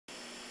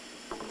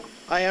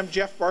Hi, I'm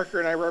Jeff Barker,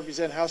 and I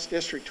represent House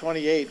District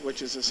 28,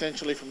 which is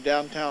essentially from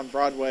downtown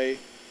Broadway,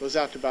 goes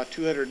out to about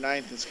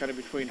 209th. It's kind of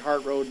between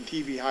Hart Road and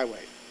TV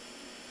Highway.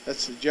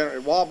 That's the general.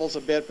 It wobbles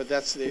a bit, but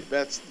that's the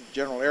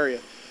general area.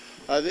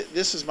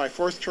 This is my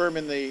fourth term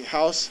in the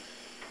House,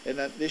 and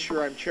this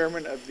year I'm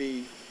chairman of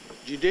the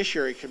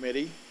Judiciary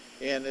Committee.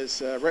 And as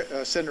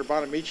Senator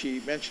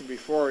Bonamici mentioned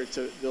before,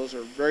 those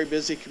are very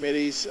busy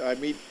committees. I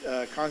meet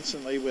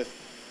constantly with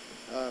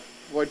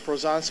Lloyd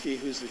Prozonsky,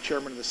 who's the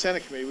chairman of the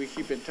Senate Committee. We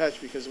keep in touch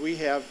because we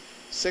have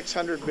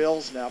 600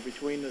 bills now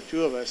between the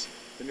two of us,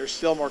 and there's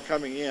still more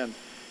coming in.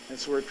 And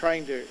so we're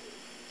trying to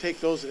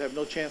take those that have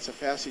no chance of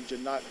passage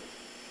and not,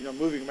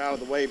 moving them out of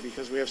the way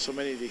because we have so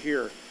many to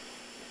hear.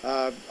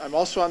 I'm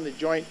also on the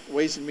Joint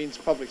Ways and Means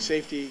Public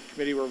Safety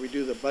Committee, where we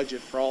do the budget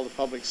for all the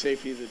public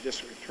safety, the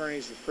district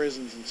attorneys, the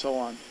prisons, and so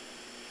on.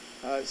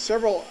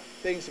 Several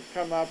things have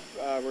come up.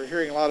 We're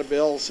hearing a lot of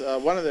bills.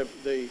 One of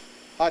the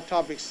hot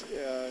topics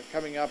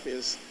coming up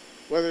is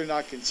whether or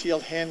not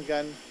concealed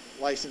handgun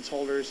license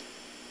holders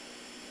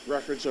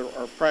records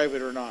are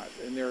private or not.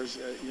 And there's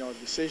a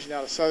decision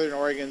out of Southern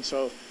Oregon,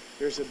 so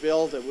there's a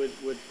bill that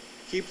would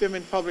keep them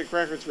in public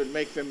records but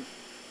make them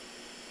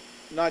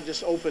not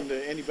just open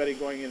to anybody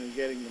going in and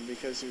getting them,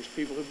 because there's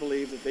people who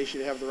believe that they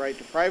should have the right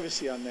to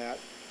privacy on that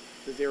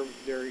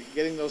they're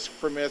getting those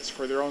permits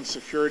for their own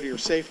security or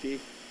safety,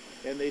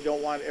 and they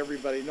don't want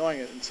everybody knowing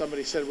it. And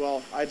somebody said,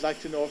 well, I'd like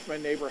to know if my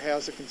neighbor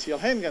has a concealed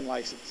handgun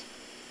license.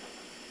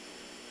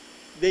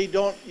 You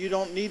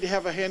don't need to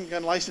have a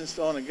handgun license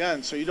to own a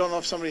gun, so you don't know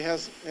if somebody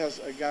has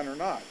a gun or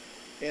not.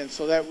 And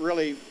so that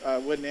really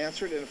wouldn't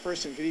answer it, and a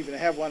person could even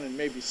have one and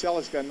maybe sell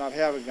his gun, not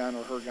have a gun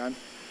or her gun.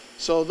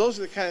 So those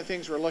are the kind of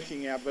things we're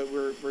looking at, but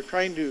we're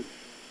trying to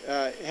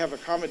have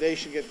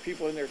accommodation, get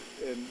people in there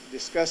and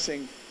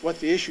discussing what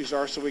the issues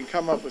are so we can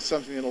come up with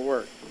something that'll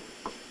work.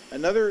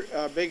 Another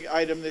big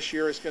item this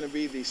year is going to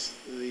be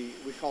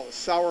we call it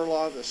SOUR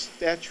law, the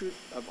Statute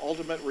of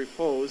Ultimate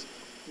Repose.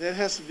 And that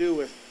has to do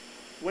with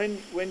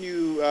when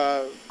you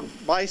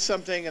buy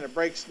something and it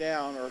breaks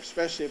down, or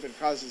especially if it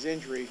causes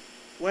injury,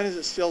 when is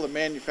it still the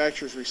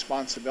manufacturer's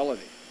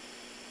responsibility?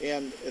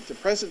 And at the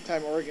present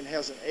time, Oregon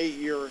has an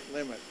 8-year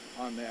limit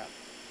on that.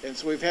 And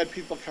so we've had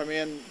people come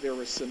in. There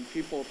were some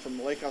people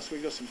from Lake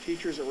Oswego, some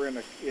teachers that were in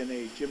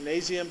a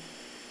gymnasium,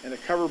 and a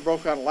cover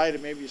broke on a light,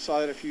 and maybe you saw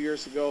that a few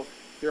years ago.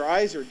 Their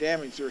eyes are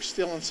damaged. They're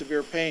still in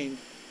severe pain,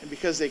 and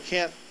because they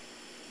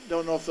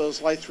don't know if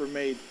those lights were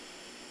made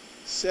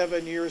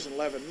 7 years and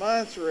 11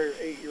 months or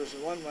 8 years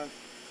and 1 month,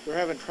 they're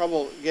having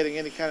trouble getting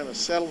any kind of a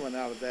settlement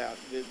out of that.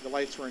 The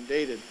lights weren't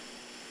dated.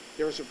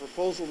 There was a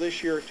proposal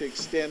this year to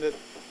extend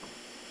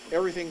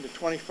everything to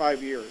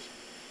 25 years.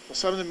 Well,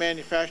 some of the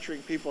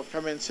manufacturing people have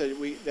come in and said,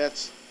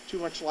 that's too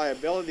much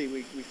liability.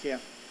 We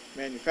can't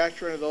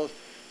manufacture any of those.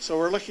 So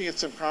we're looking at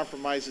some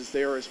compromises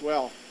there as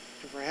well,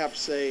 to perhaps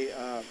say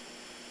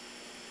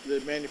the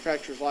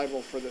manufacturer is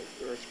liable for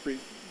it's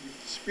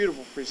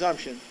disputable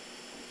presumption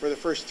for the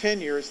first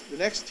 10 years. The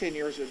next 10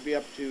 years would be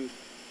up to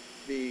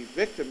the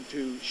victim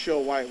to show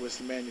why it was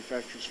the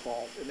manufacturer's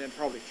fault, and then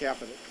probably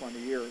cap it at 20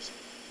 years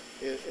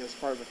as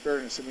part of the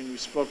fairness. I mean, we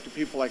spoke to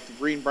people like the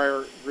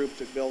Greenbrier group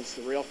that builds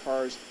the rail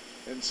cars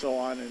and so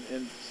on,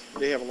 and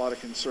they have a lot of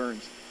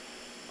concerns.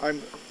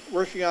 I'm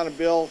working on a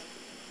bill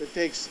that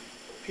takes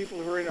people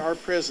who are in our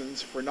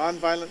prisons for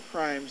nonviolent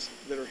crimes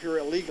that are here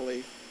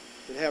illegally,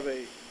 that have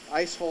a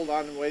ICE hold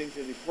on and waiting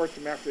to deport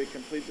them after they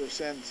complete their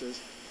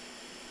sentences.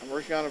 I'm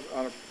working on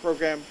a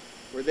program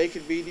where they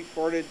could be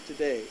deported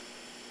today.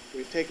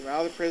 We take them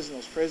out of the prison.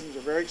 Those prisons are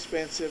very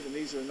expensive, and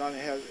these are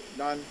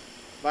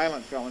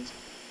non-violent felons.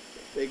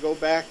 They go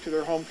back to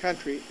their home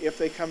country. If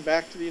they come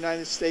back to the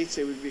United States,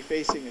 they would be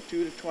facing a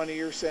 2 to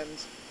 20-year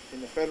sentence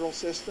in the federal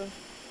system.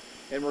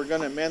 And we're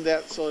going to amend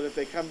that so that if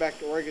they come back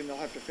to Oregon, they'll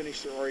have to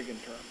finish their Oregon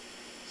term.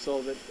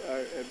 So that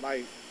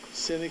I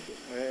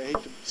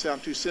hate to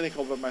sound too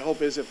cynical, but my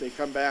hope is if they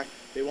come back,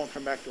 they won't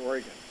come back to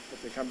Oregon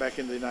if they come back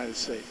into the United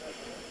States.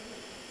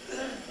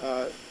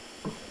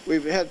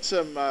 We've had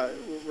some,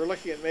 we're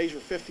looking at Measure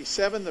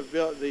 57,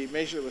 the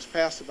measure that was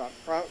passed about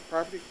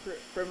property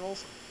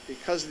criminals.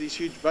 Because of these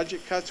huge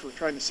budget cuts, we're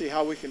trying to see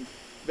how we can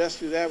best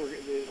do that.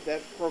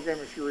 That program,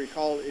 if you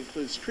recall,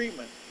 includes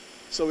treatment.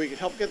 So we can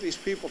help get these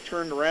people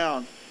turned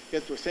around,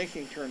 get their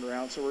thinking turned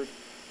around. So we're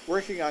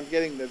working on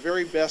getting the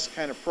very best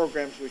kind of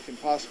programs we can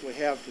possibly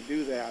have to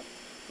do that.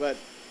 But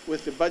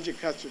with the budget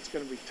cuts, it's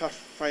going to be tough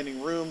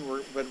finding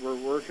room, but we're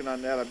working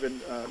on that. I've been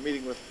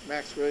meeting with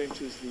Max Williams,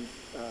 who's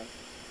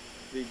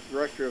the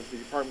director of the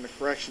Department of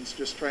Corrections,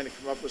 just trying to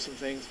come up with some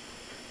things.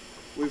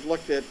 We've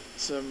looked at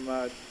some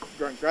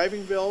drunk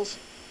driving bills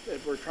that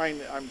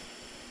I'm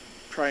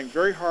trying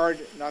very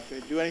hard not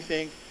to do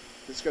anything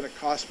that's going to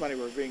cost money.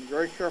 We're being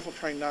very careful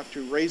trying not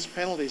to raise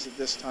penalties at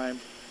this time,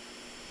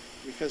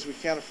 because we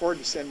can't afford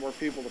to send more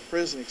people to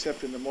prison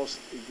except in the most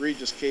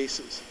egregious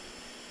cases.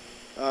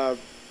 One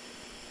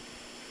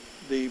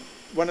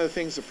of the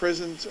things the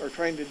prisons are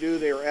trying to do,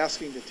 they are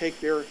asking to take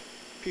their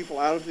people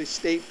out of the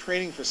state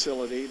training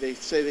facility. They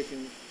say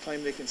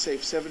claim they can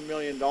save $7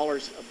 million a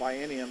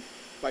biennium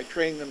by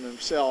training them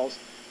themselves.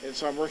 And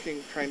so I'm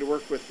trying to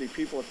work with the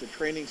people at the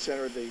training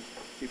center, the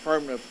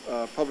Department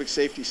of Public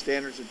Safety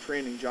Standards and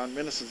Training. John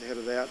Minnis is the head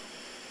of that.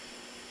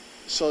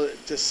 So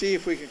to see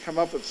if we can come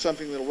up with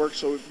something that'll work.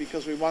 So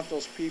because we want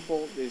those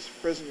people, these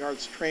prison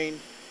guards, trained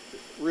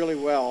really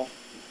well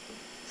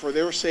for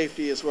their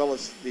safety as well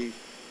as the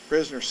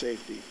prisoner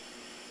safety.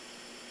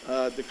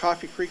 The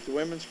Coffee Creek, the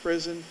women's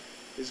prison,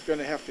 is going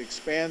to have to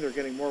expand. They're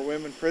getting more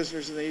women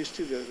prisoners than they used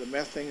to. The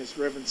meth thing has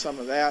driven some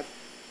of that.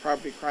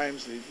 Property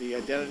crimes, the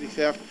identity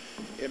theft.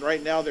 And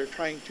right now they're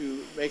trying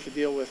to make a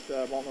deal with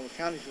Multnomah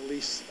County to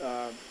lease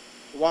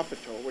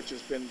Wapato, which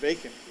has been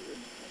vacant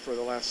for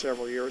the last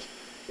several years.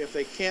 If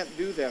they can't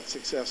do that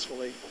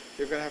successfully,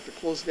 they're going to have to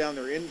close down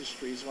their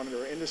industries, one of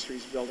their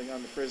industries building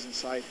on the prison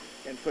site,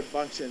 and put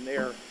bunks in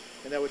there.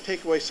 And that would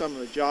take away some of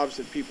the jobs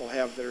that people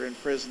have that are in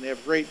prison. They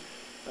have great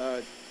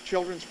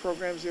children's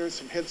programs there,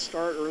 some Head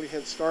Start, early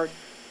Head Start.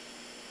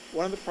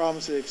 One of the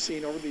problems that they've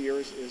seen over the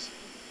years is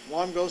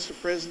mom goes to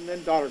prison,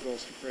 then daughter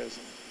goes to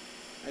prison.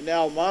 And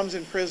now mom's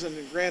in prison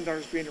and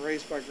granddaughter's being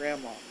raised by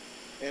grandma.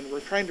 And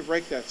we're trying to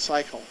break that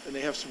cycle. And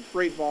they have some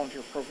great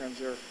volunteer programs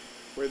there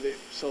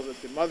so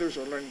that the mothers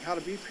are learning how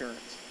to be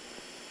parents.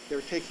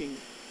 They're taking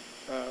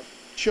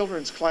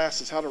children's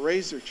classes, how to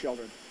raise their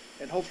children,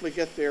 and hopefully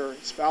get their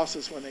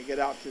spouses when they get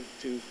out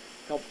to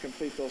help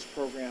complete those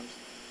programs.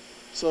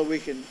 So we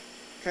can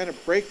kind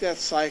of break that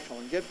cycle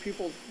and get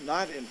people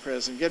not in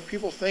prison, get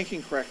people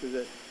thinking correctly.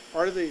 That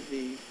part of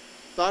the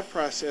thought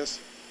process,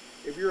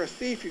 if you're a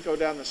thief, you go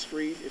down the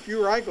street. If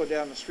you or I go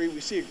down the street,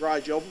 we see a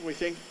garage open, we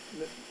think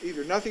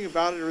either nothing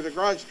about it or the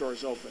garage door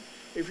is open.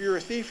 If you're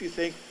a thief, you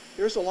think,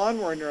 there's a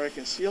lawnmower in there I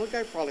can steal. The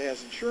guy probably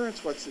has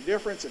insurance. What's the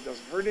difference? It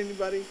doesn't hurt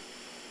anybody.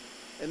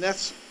 And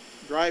that's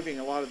driving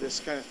a lot of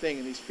this kind of thing.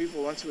 And these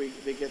people, once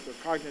they get their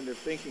cognitive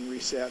thinking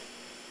reset,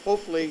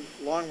 hopefully,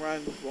 long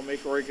run, will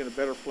make Oregon a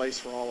better place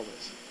for all of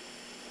us.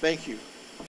 Thank you.